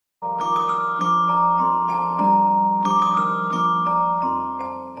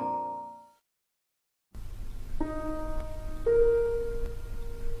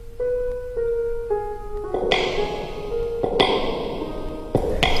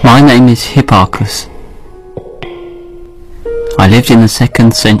My name is Hipparchus. I lived in the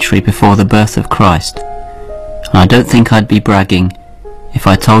 2nd century before the birth of Christ, and I don't think I'd be bragging if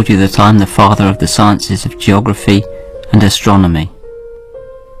I told you that I'm the father of the sciences of geography and astronomy.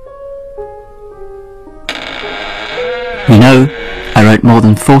 You know, I wrote more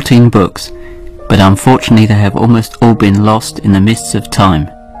than 14 books, but unfortunately they have almost all been lost in the mists of time.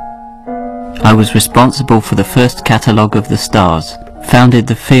 I was responsible for the first catalogue of the stars, founded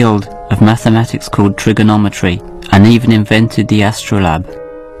the field of mathematics called trigonometry, and even invented the astrolabe.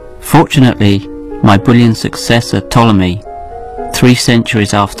 Fortunately, my brilliant successor Ptolemy, 3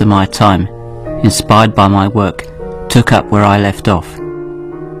 centuries after my time, inspired by my work, took up where I left off.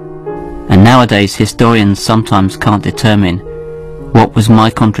 And nowadays historians sometimes can't determine what was my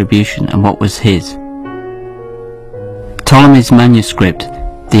contribution and what was his. Ptolemy's manuscript,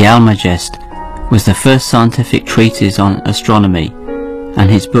 the Almagest, was the first scientific treatise on astronomy, and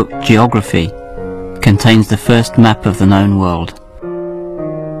his book Geography contains the first map of the known world.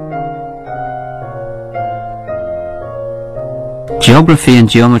 Geography and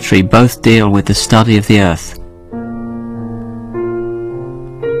geometry both deal with the study of the Earth.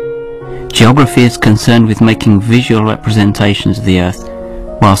 Geography is concerned with making visual representations of the Earth,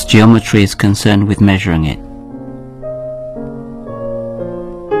 whilst geometry is concerned with measuring it.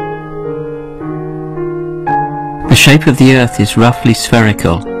 The shape of the Earth is roughly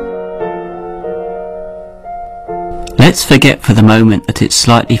spherical. Let's forget for the moment that it's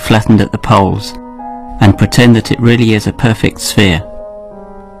slightly flattened at the poles, and pretend that it really is a perfect sphere.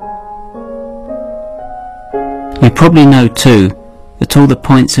 You probably know too that all the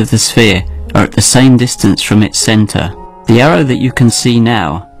points of the sphere are at the same distance from its centre. The arrow that you can see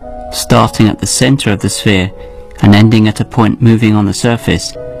now, starting at the centre of the sphere and ending at a point moving on the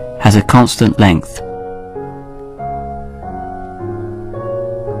surface, has a constant length.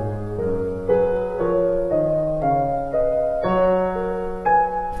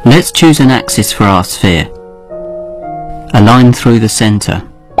 Let's choose an axis for our sphere, a line through the centre.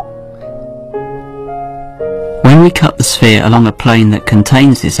 When we cut the sphere along a plane that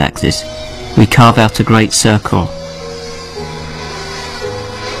contains this axis, we carve out a great circle,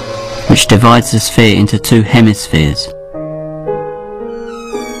 which divides the sphere into 2 hemispheres.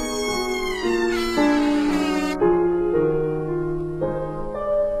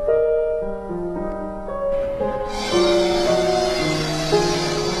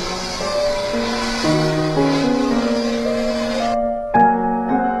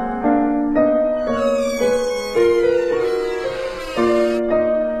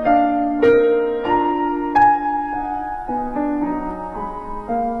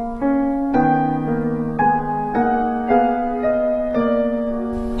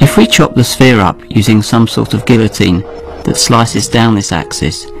 If we chop the sphere up using some sort of guillotine that slices down this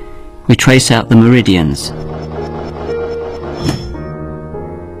axis, we trace out the meridians.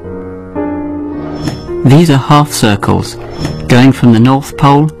 These are half circles going from the North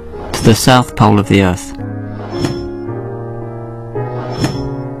Pole to the South Pole of the Earth.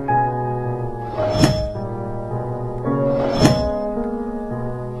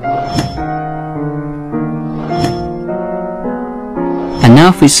 And now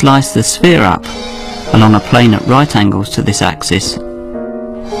if we slice the sphere up along a plane at right angles to this axis,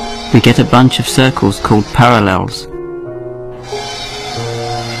 we get a bunch of circles called parallels.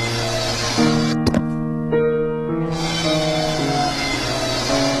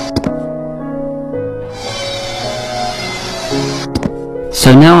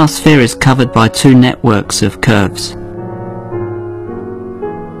 So now our sphere is covered by 2 networks of curves,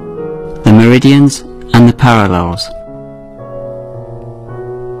 the meridians and the parallels.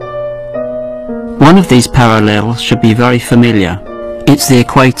 One of these parallels should be very familiar. It's the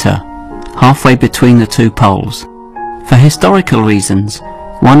equator, halfway between the 2 poles. For historical reasons,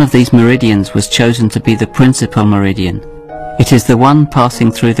 one of these meridians was chosen to be the principal meridian. It is the one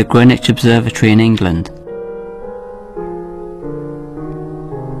passing through the Greenwich Observatory in England.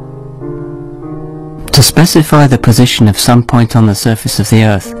 To specify the position of some point on the surface of the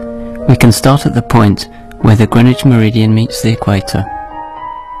Earth, we can start at the point where the Greenwich meridian meets the equator,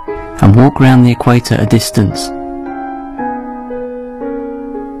 and walk round the equator a distance,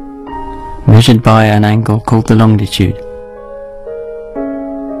 measured by an angle called the longitude,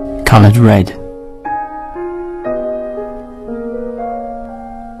 coloured red.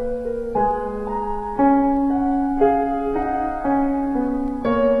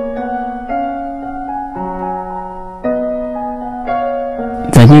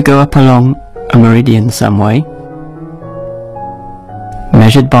 Then you go up along a meridian some way,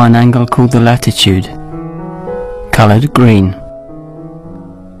 measured by an angle called the latitude, coloured green.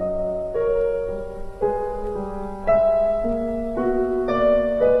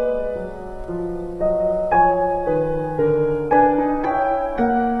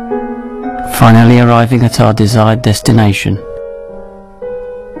 arriving at our desired destination.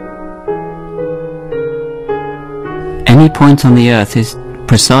 Any point on the Earth is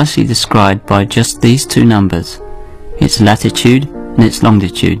precisely described by just these two numbers, its latitude and its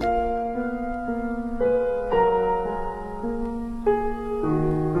longitude.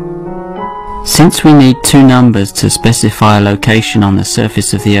 Since we need two numbers to specify a location on the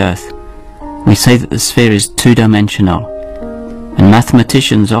surface of the Earth, we say that the sphere is two-dimensional, and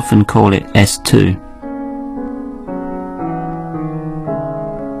mathematicians often call it S2.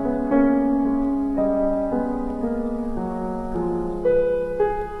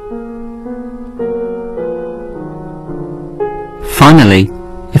 Finally,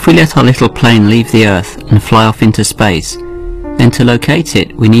 if we let our little plane leave the Earth and fly off into space, then to locate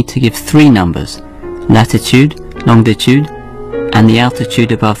it we need to give three numbers: latitude, longitude, and the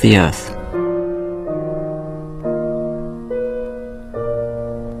altitude above the Earth.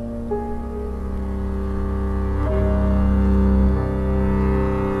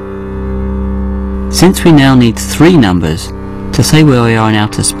 Since we now need three numbers to say where we are in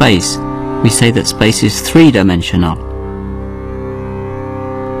outer space, we say that space is three-dimensional.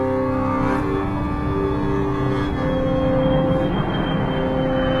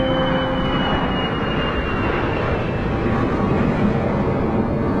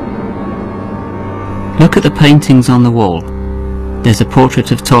 Look at the paintings on the wall. There's a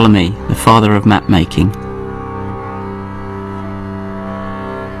portrait of Ptolemy, the father of map making.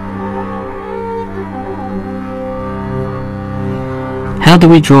 How do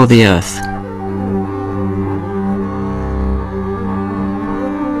we draw the Earth?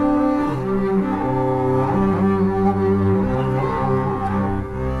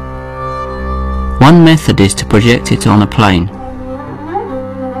 One method is to project it on a plane.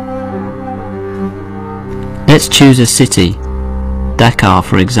 Let's choose a city, Dakar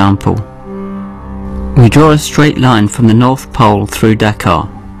for example. We draw a straight line from the North Pole through Dakar.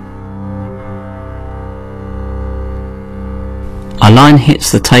 Our line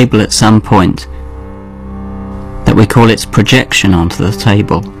hits the table at some point that we call its projection onto the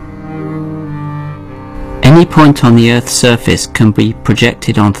table. Any point on the Earth's surface can be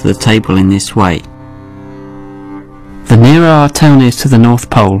projected onto the table in this way. The nearer our town is to the North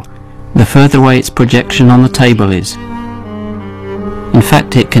Pole, the further away its projection on the table is. In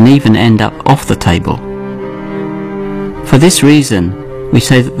fact, it can even end up off the table. For this reason, we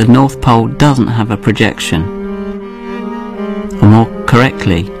say that the North Pole doesn't have a projection, or more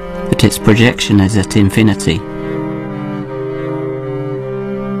correctly, that its projection is at infinity.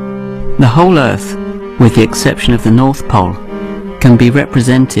 The whole Earth, with the exception of the North Pole, can be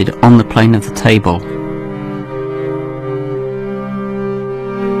represented on the plane of the table.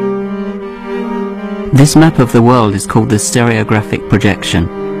 This map of the world is called the stereographic projection.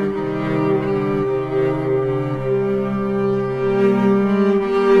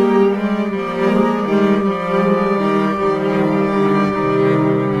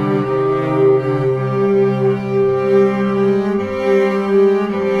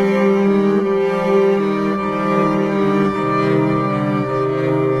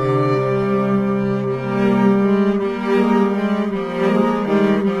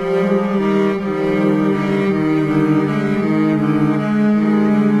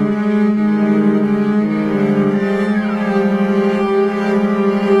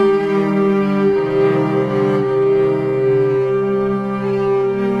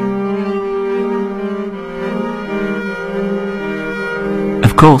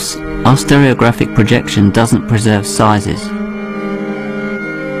 Of course, our stereographic projection doesn't preserve sizes.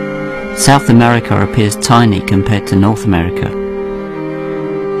 South America appears tiny compared to North America.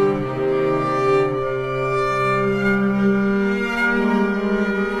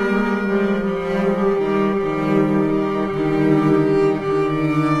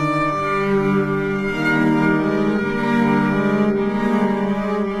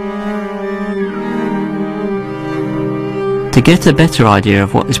 To get a better idea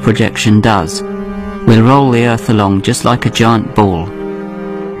of what this projection does, we'll roll the Earth along just like a giant ball,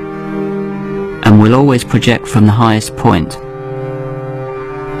 and we'll always project from the highest point.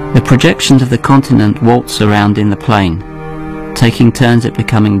 The projections of the continent waltz around in the plane, taking turns at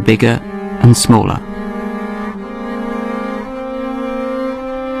becoming bigger and smaller.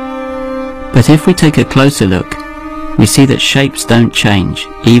 But if we take a closer look, we see that shapes don't change,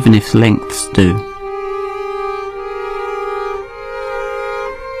 even if lengths do.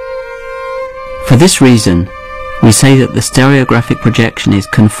 For this reason, we say that the stereographic projection is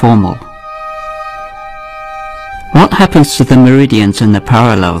conformal. What happens to the meridians and the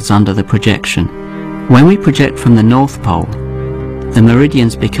parallels under the projection? When we project from the North Pole, the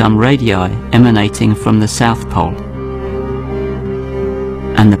meridians become radii emanating from the South Pole,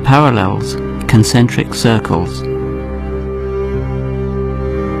 and the parallels concentric circles.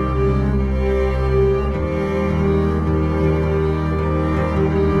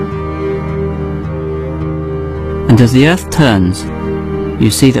 And as the Earth turns, you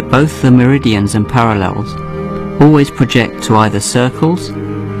see that both the meridians and parallels always project to either circles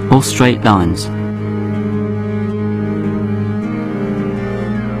or straight lines.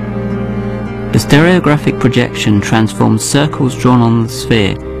 The stereographic projection transforms circles drawn on the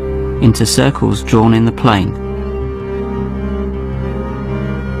sphere into circles drawn in the plane.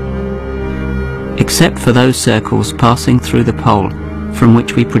 Except for those circles passing through the pole from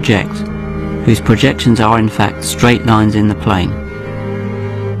which we project, whose projections are in fact straight lines in the plane.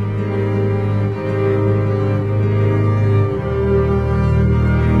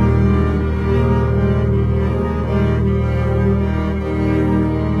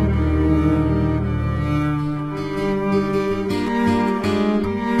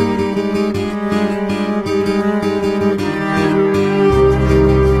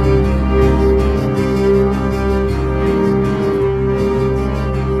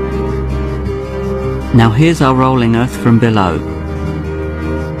 Now here's our rolling Earth from below.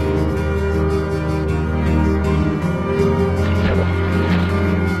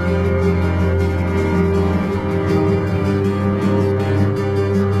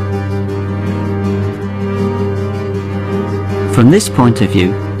 From this point of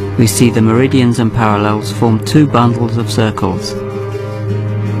view, we see the meridians and parallels form two bundles of circles.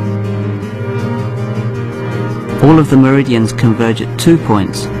 All of the meridians converge at 2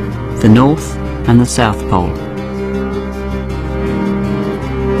 points, the North and the South Pole.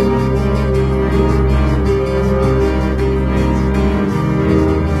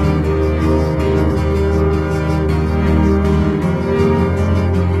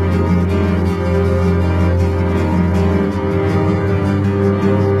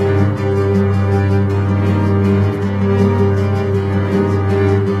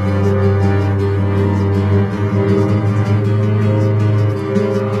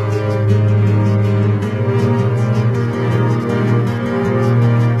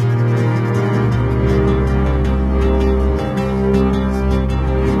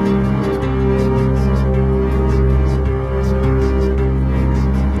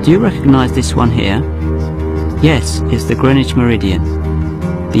 Do you recognise this one here? Yes, it's the Greenwich Meridian,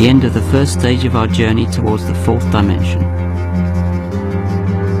 the end of the first stage of our journey towards the fourth dimension.